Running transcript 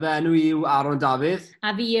Fy enw yw Aaron Dafydd.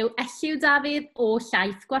 A fi yw Elliw Dafydd o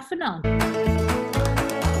Llaeth Gwarffynon.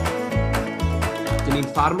 Dyn ni'n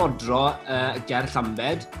ffarmodro ger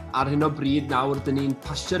Llambed. Ar hyn o bryd nawr, dyn ni'n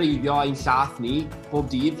pastereiddio ein llaeth ni bob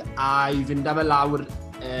dydd a'i fynd â fe lawr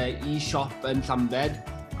i siop yn Llambed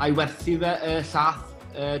a'i werthu fe llaeth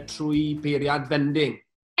trwy peiriant vending.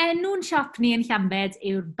 Enw'n siop ni yn Llambed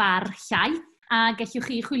yw'r Bar Llaeth, a gallwch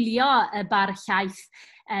chi chwilio y Bar Llaeth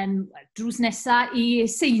drws nesa i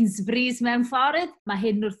Sainsbury's mewn ffordd. Mae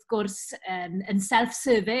hyn wrth gwrs yn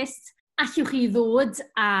self-service. Allwch chi ddod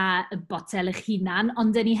â botel eich hunan,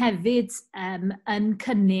 ond dyn ni hefyd yn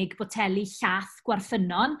cynnig boteli llaeth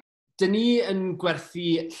Gwarffynon. Dyn ni yn gwerthu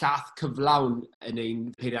llaeth cyflawn yn ein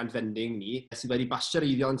peiriant vending ni, sydd wedi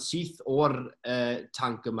pastereiddio'n syth o'r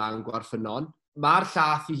tanc yma yn Gwarffynon. Mae'r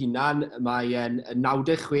llaeth ei hunan, mae'n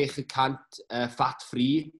 96% fat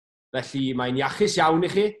free, felly mae'n iachus iawn i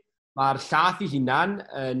chi. Mae'r llaeth ei hunan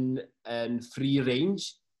yn free range,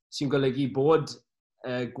 sy'n golygu bod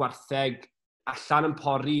gwartheg allan yn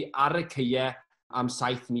pori ar y ceie am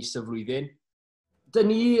 7 mis y flwyddyn. Dyn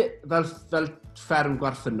ni fel fferm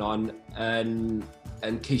Gwarffynon yn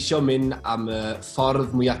ceisio mynd am y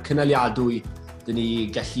ffordd mwyaf cynaliadwy. Dyn ni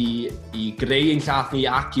gallu i greu ein llaeth ni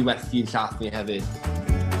ac i werthu ein llaeth ni hefyd.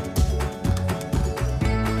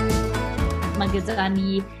 Mae gyda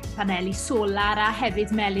ni paneli solar a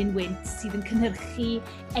hefyd melyn wynt sydd yn cynhyrchu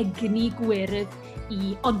egni gwyrdd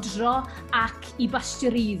i odro ac i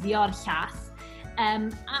basteureiddio'r llaeth.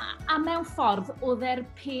 A mewn ffordd, oedd e'r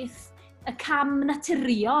peth y cam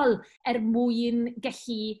naturiol mwyn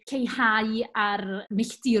gallu lleihau ar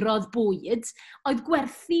milltirodd bwyd, oedd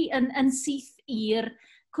gwerthu yn syth i'r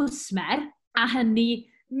cwsmer, a hynny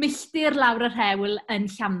milltir lawr y rhewl yn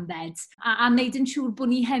Llambed, a wneud yn siŵr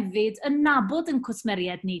bod ni hefyd yn nabod yn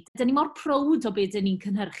cwsmeriaid ni. Dyn ni mor prowd o beth dyn ni'n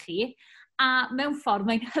cynhyrchu, a mewn ffordd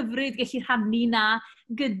mae'n hyfryd gallu rhannu na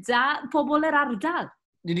gyda pobl yr ardal.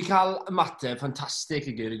 Ni wedi cael ymateb ffantastig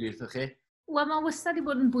i gyd i gweithio chi. Wel, mae wastad wedi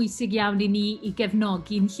bod yn bwysig iawn i ni i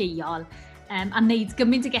gefnogi'n lleol a wneud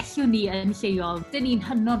gymaint y gellwn ni yn lleol. Dyn ni'n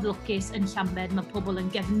hynod lwcus yn Llambed, mae pobl yn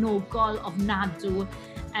gefnogol ofnadw,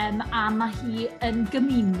 a mae hi yn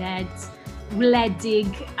gymuned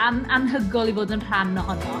wledig anhygol i fod yn rhan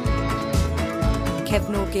ohono.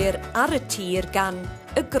 Cefnogir ar y tir gan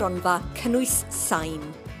y Gronfa Cynnwys Sain.